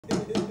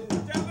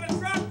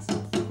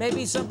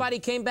Maybe somebody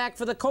came back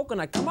for the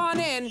coconut. Come on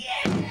in.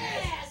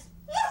 Yes!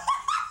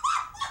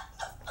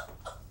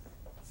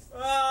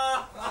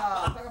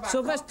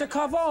 Sylvester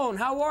Cavone,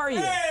 how are you?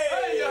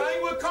 Hey, you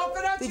hang with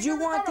coconuts? Did you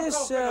want this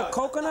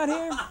coconut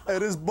here? Hey,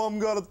 this bum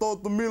gotta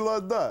talk to me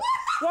like that.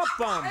 What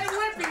bum? Hey,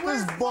 Whippy,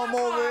 This bum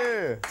over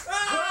here.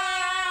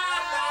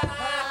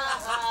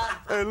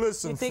 Hey,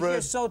 listen, You think Fred.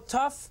 you're so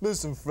tough?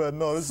 Listen, Fred.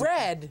 No, this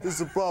Fred?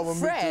 Is a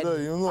problem with Fred, me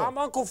today, you know. I'm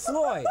Uncle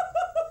Floyd.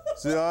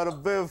 See, I had a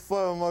bad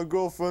fight with my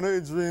girlfriend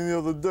Adrian the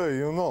other day,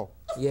 you know.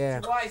 Yeah.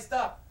 Wised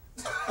up.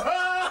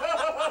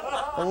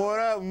 And what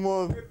happened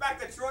was... Get back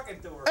to trucking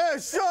to her. Hey,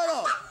 shut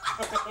up!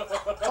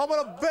 I'm in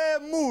a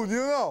bad mood, you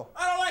know.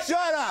 I don't like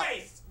Shut up!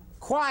 Face.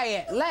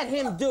 Quiet. Let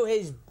him do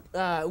his,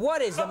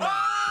 what is the matter?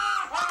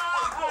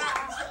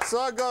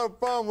 So I got a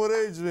problem with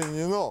Adrian,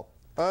 you know.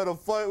 I had a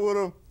fight with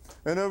her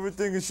and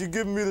everything, and she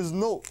gave me this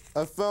note.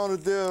 I found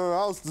it there at her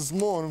house this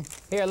morning.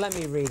 Here, let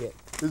me read it.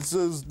 It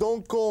says,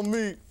 don't call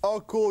me, I'll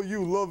call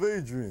you, love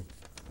Adrian.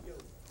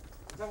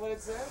 Is that what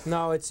it says?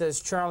 No, it says,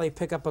 Charlie,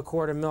 pick up a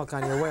quart of milk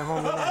on your way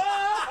home tonight.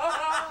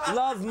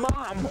 Love,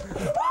 Mom. You're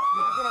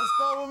gonna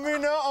start with me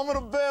now? I'm in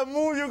a bad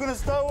mood, you're gonna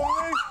start with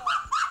me?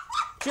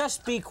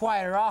 Just be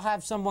quiet, or I'll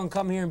have someone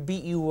come here and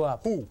beat you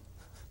up. Who?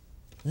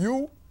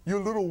 You? You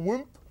little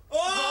wimp?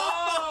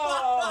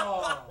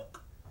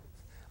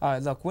 All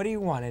right, look, what do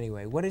you want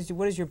anyway? What is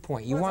your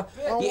point? You want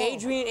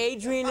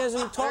Adrian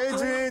doesn't talk to Adrian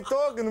her? ain't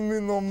talking to me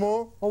no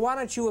more. Well, why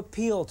don't you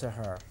appeal to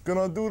her? Can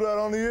I do that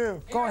on the air?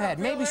 Go ahead.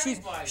 Maybe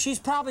she's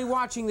probably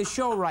watching the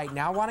show right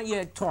now. Why don't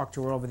you talk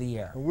to her over the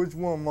air? And which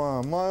one am I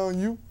on? Am I on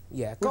you?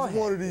 Yeah, go Which ahead.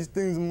 one of these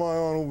things am I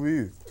on over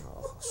here?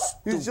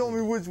 You show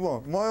me which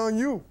one. Am I on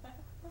you?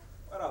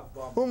 What up,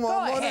 bum? Who am I? Go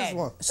I'm on ahead. this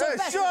one.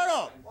 Sylvester. Hey, shut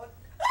up!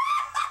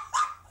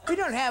 We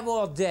don't have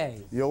all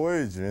day. Yo,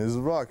 Adrian, it's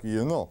Rocky,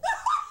 you know.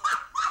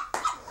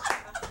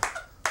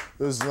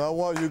 Listen, I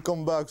want you to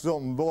come back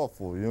something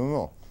awful, you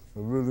know. I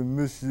really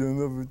miss you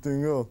and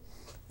everything else.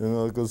 You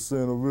know, like I was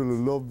saying, I really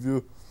love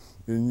you.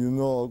 And, you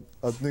know,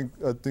 I think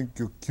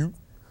you're cute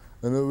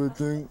and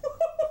everything.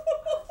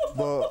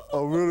 But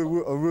I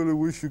really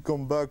wish you'd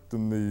come back to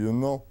me, you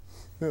know.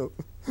 Yeah.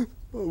 I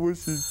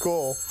wish you'd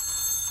call.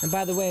 And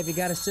by the way, have you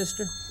got a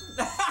sister?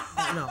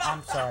 No,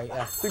 I'm sorry.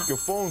 I think your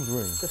phone's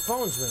ringing. The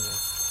phone's ringing.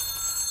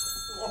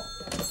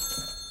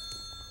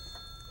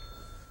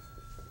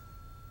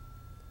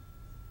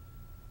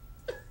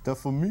 That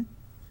for me?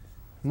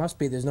 Must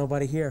be. There's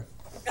nobody here.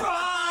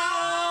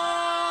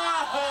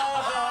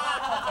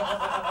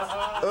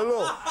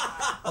 Hello?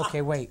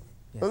 Okay, wait.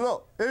 Yeah.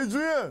 Hello?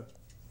 Adrian?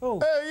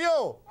 Oh. Hey,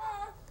 yo!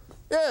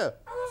 Yeah.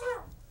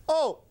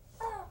 Oh.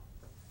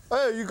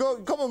 Hey, you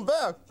coming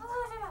back?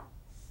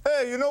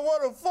 Hey, you know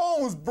what? Her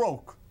phone was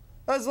broke.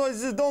 That's why she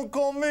said, don't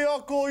call me,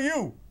 I'll call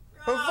you.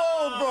 Her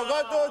phone broke.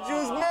 I thought you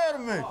was mad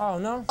at me. Oh,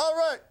 no? All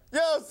right.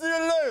 Yeah, I'll see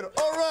you later.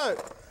 All right.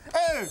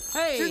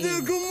 Hey, she's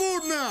in a good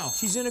mood now.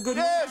 She's in a good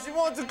mood? Yeah, she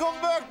wants to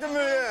come back to me,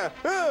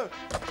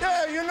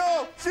 yeah, you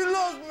know, she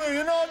loves me,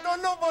 you know. I thought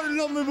nobody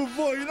loved me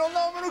before, you know.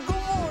 Now I'm in a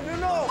good mood, you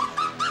know.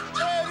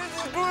 Hey, this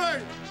is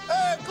great.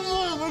 Hey, come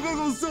on, we're gonna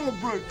go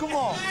celebrate. Come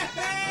on.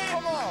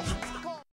 Come on.